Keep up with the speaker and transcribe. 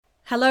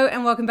Hello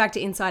and welcome back to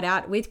Inside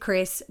Out with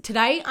Chris.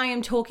 Today I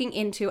am talking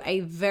into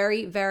a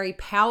very, very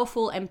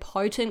powerful and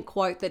potent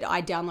quote that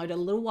I downloaded a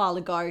little while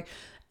ago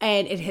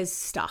and it has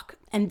stuck.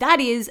 And that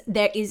is,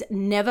 there is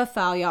never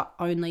failure,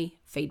 only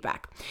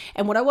feedback.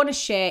 And what I want to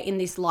share in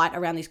this light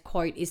around this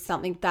quote is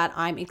something that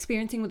I'm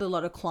experiencing with a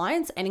lot of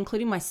clients and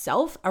including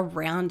myself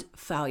around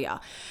failure.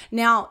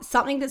 Now,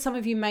 something that some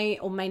of you may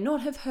or may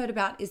not have heard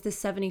about is the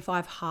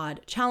 75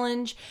 Hard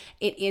Challenge.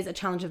 It is a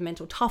challenge of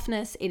mental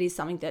toughness. It is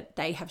something that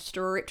they have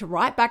stripped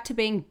right back to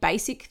being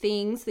basic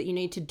things that you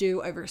need to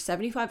do over a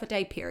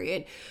 75-day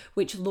period,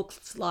 which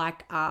looks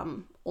like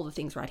all the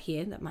things right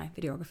here that my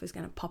videographer is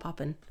going to pop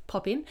up and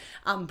pop in.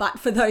 But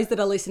for those that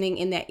are listening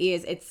in their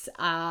ears, it's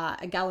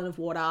a gallon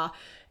of water.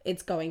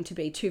 It's going to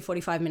be 2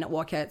 45-minute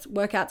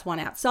workouts, one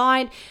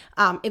outside.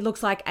 It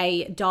looks like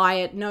a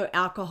diet, no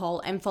alcohol,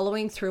 and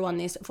following through on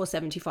this for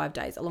 75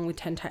 days, along with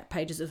 10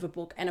 pages of a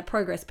book and a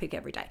progress pic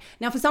every day.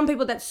 Now, for some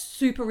people, that's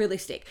super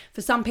realistic.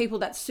 For some people,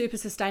 that's super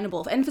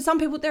sustainable. And for some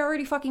people, they're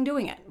already fucking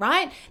doing it,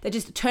 right? They're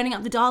just turning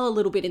up the dial a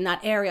little bit in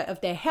that area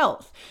of their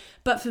health.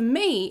 But for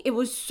me, it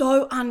was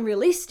so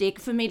unrealistic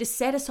for me to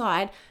set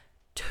aside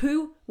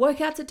 2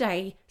 workouts a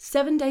day,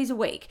 7 days a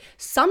week.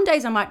 Some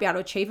days I might be able to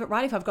achieve it,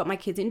 right? If I've got my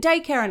kids in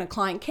daycare and a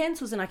client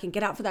cancels and I can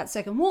get out for that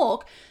second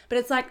walk, but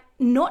it's like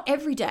not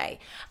every day.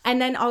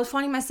 And then I was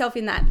finding myself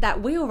in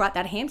that wheel, right?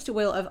 That hamster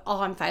wheel of,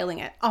 oh, I'm failing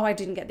it. Oh, I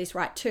didn't get this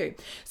right too.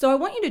 So I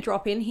want you to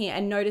drop in here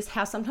and notice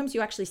how sometimes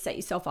you actually set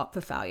yourself up for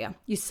failure.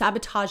 You're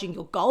sabotaging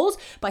your goals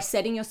by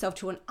setting yourself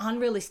to an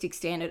unrealistic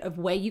standard of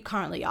where you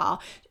currently are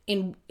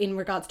in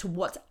regards to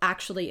what's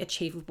actually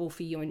achievable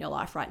for you in your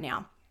life right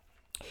now.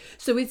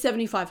 So with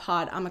 75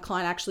 Hard, a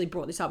client actually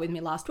brought this up with me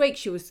last week.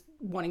 She was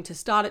wanting to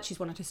start it. She's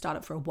wanted to start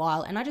it for a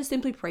while. And I just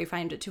simply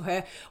pre-framed it to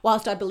her.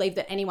 Whilst I believe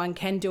that anyone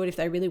can do it if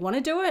they really want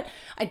to do it,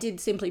 I did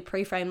simply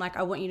pre-frame, like,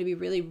 I want you to be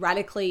really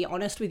radically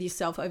honest with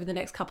yourself over the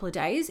next couple of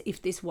days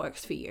if this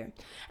works for you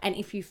and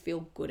if you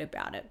feel good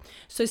about it.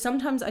 So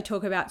sometimes I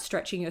talk about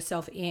stretching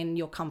yourself in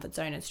your comfort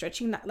zone and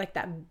stretching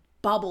that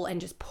bubble and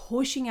just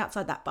pushing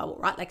outside that bubble,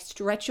 right? Like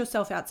stretch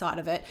yourself outside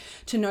of it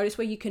to notice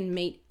where you can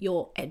meet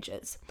your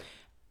edges.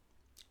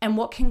 And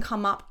what can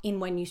come up in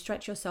when you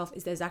stretch yourself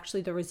is there's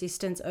actually the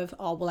resistance of,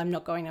 oh, well, I'm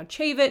not going to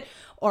achieve it,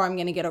 or I'm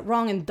going to get it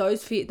wrong. And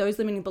those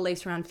limiting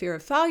beliefs around fear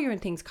of failure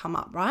and things come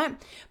up,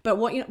 right? But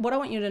what I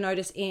want you to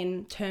notice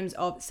in terms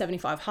of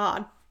 75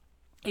 Hard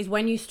is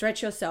when you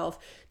stretch yourself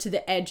to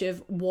the edge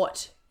of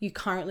what you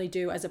currently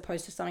do as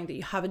opposed to something that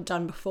you haven't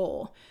done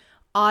before,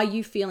 are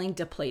you feeling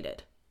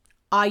depleted?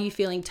 Are you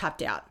feeling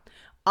tapped out?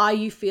 Are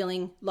you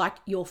feeling like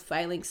you're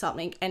failing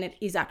something and it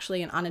is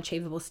actually an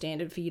unachievable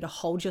standard for you to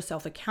hold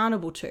yourself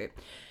accountable to?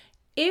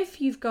 If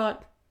you've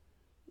got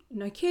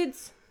no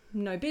kids,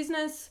 no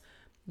business,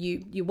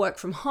 you work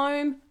from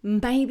home,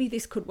 maybe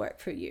this could work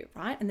for you,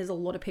 right? And there's a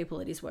lot of people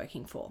it is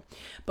working for.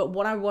 But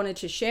what I wanted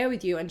to share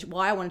with you and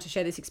why I wanted to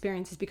share this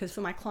experience is because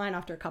for my client,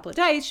 after a couple of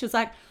days, she was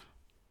like,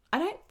 I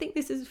don't think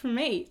this is for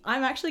me.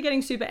 I'm actually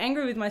getting super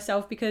angry with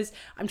myself because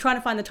I'm trying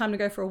to find the time to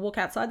go for a walk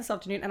outside this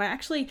afternoon and I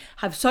actually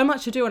have so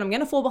much to do and I'm going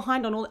to fall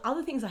behind on all the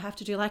other things I have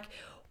to do. Like,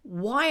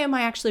 why am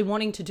I actually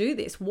wanting to do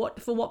this?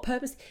 For what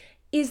purpose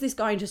is this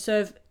going to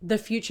serve the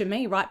future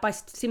me, right? By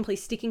simply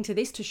sticking to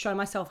this to show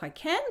myself I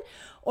can,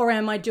 or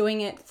am I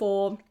doing it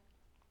to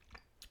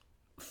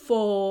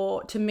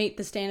meet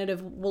the standard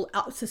of, well,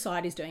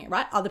 society's doing it,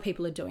 right? Other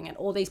people are doing it.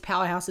 All these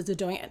powerhouses are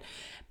doing it.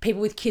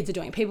 People with kids are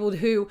doing it. People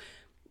who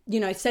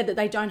said that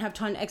they don't have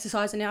time to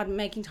exercise and now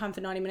making time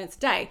for 90 minutes a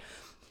day.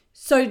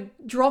 So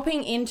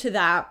dropping into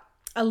that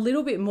a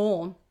little bit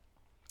more,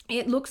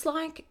 it looks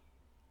like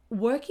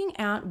working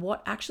out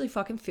what actually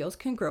fucking feels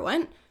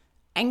congruent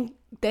and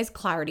there's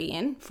clarity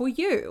in for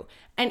you.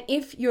 And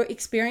if you're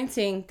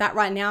experiencing that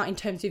right now in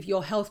terms of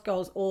your health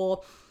goals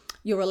or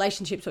your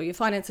relationships or your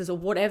finances or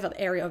whatever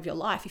area of your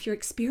life, if you're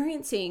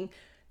experiencing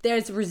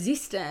there's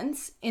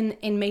resistance in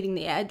meeting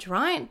the edge,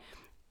 right?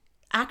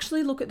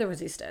 Actually look at the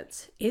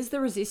resistance. Is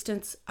the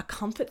resistance a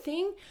comfort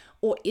thing,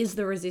 or is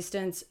the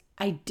resistance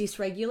a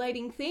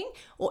dysregulating thing,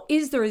 or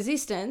is the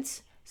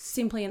resistance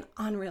simply an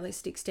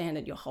unrealistic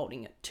standard you're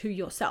holding it to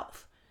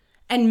yourself?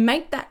 And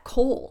make that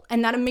call.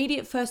 And that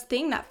immediate first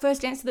thing, that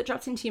first answer that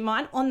drops into your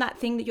mind on that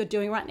thing that you're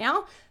doing right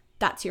now,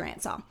 that's your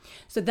answer.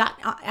 So that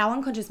our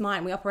unconscious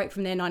mind, we operate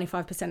from there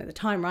 95% of the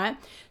time, right?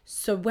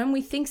 So when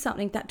we think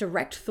something, that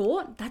direct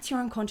thought, that's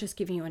your unconscious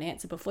giving you an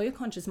answer before your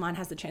conscious mind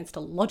has the chance to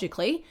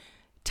logically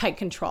take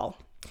control.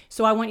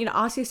 So I want you to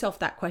ask yourself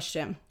that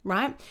question,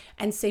 right?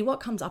 And see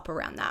what comes up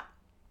around that.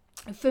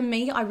 For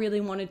me, I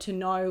really wanted to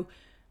know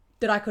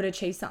that I could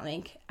achieve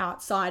something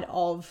outside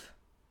of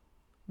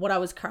what I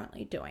was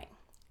currently doing.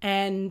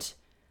 And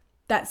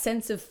that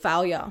sense of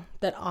failure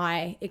that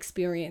I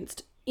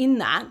experienced in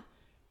that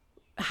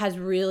has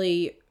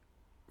really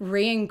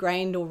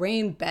re-ingrained or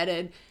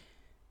re-embedded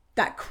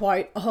that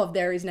quote of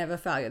there is never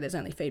failure, there's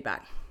only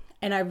feedback.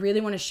 And I really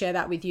want to share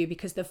that with you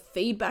because the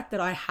feedback that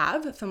I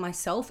have for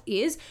myself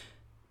is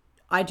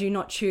I do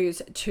not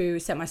choose to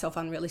set myself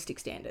unrealistic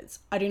standards.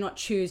 I do not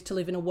choose to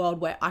live in a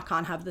world where I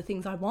can't have the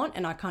things I want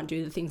and I can't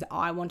do the things that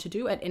I want to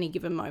do at any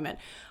given moment.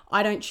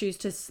 I don't choose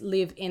to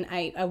live in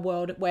a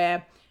world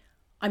where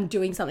I'm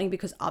doing something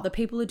because other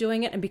people are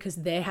doing it, and because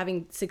they're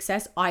having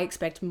success, I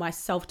expect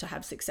myself to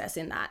have success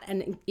in that.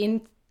 And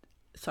in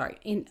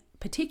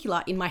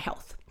particular, in my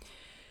health.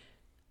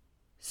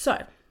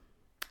 So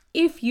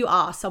if you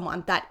are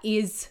someone that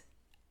is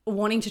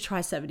wanting to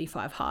try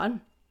 75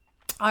 hard,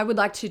 I would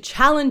like to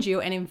challenge you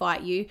and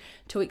invite you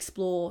to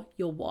explore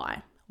your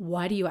why.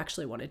 Why do you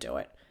actually want to do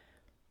it?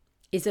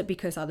 Is it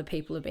because other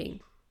people are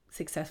being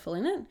successful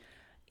in it?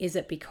 Is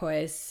it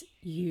because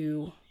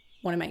you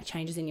want to make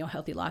changes in your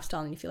healthy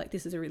lifestyle and you feel like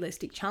this is a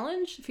realistic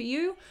challenge for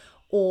you?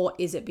 Or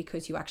is it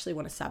because you actually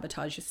want to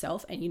sabotage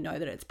yourself and you know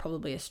that it's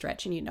probably a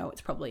stretch and you know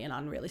it's probably an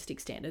unrealistic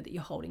standard that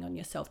you're holding on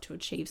yourself to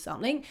achieve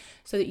something,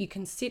 so that you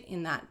can sit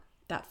in that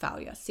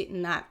failure, sit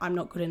in that I'm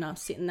not good enough,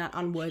 sit in that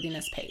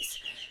unworthiness piece.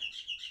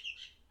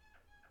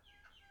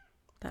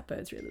 That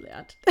bird's really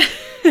loud.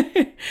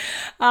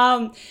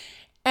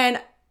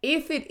 And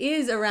if it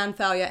is around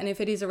failure and if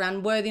it is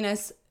around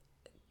worthiness,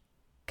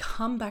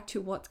 come back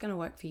to what's going to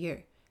work for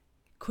you.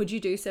 Could you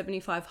do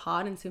 75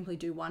 hard and simply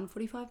do one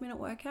 45-minute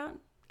workout?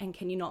 And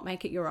can you not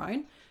make it your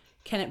own?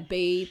 Can it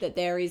be that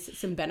there is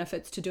some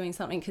benefits to doing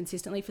something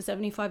consistently for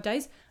 75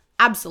 days?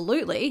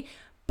 Absolutely.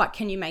 But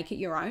can you make it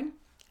your own?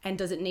 And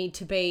does it need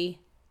to be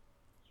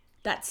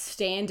that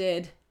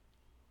standard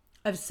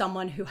of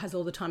someone who has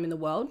all the time in the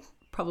world?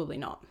 Probably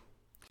not.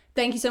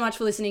 Thank you so much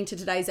for listening to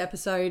today's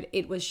episode.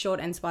 It was short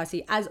and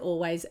spicy as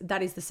always.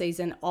 That is the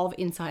season of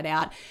Inside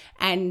Out.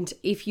 And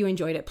if you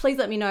enjoyed it, please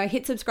let me know.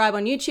 Hit subscribe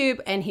on YouTube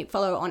and hit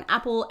follow on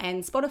Apple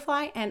and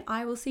Spotify. And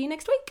I will see you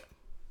next week.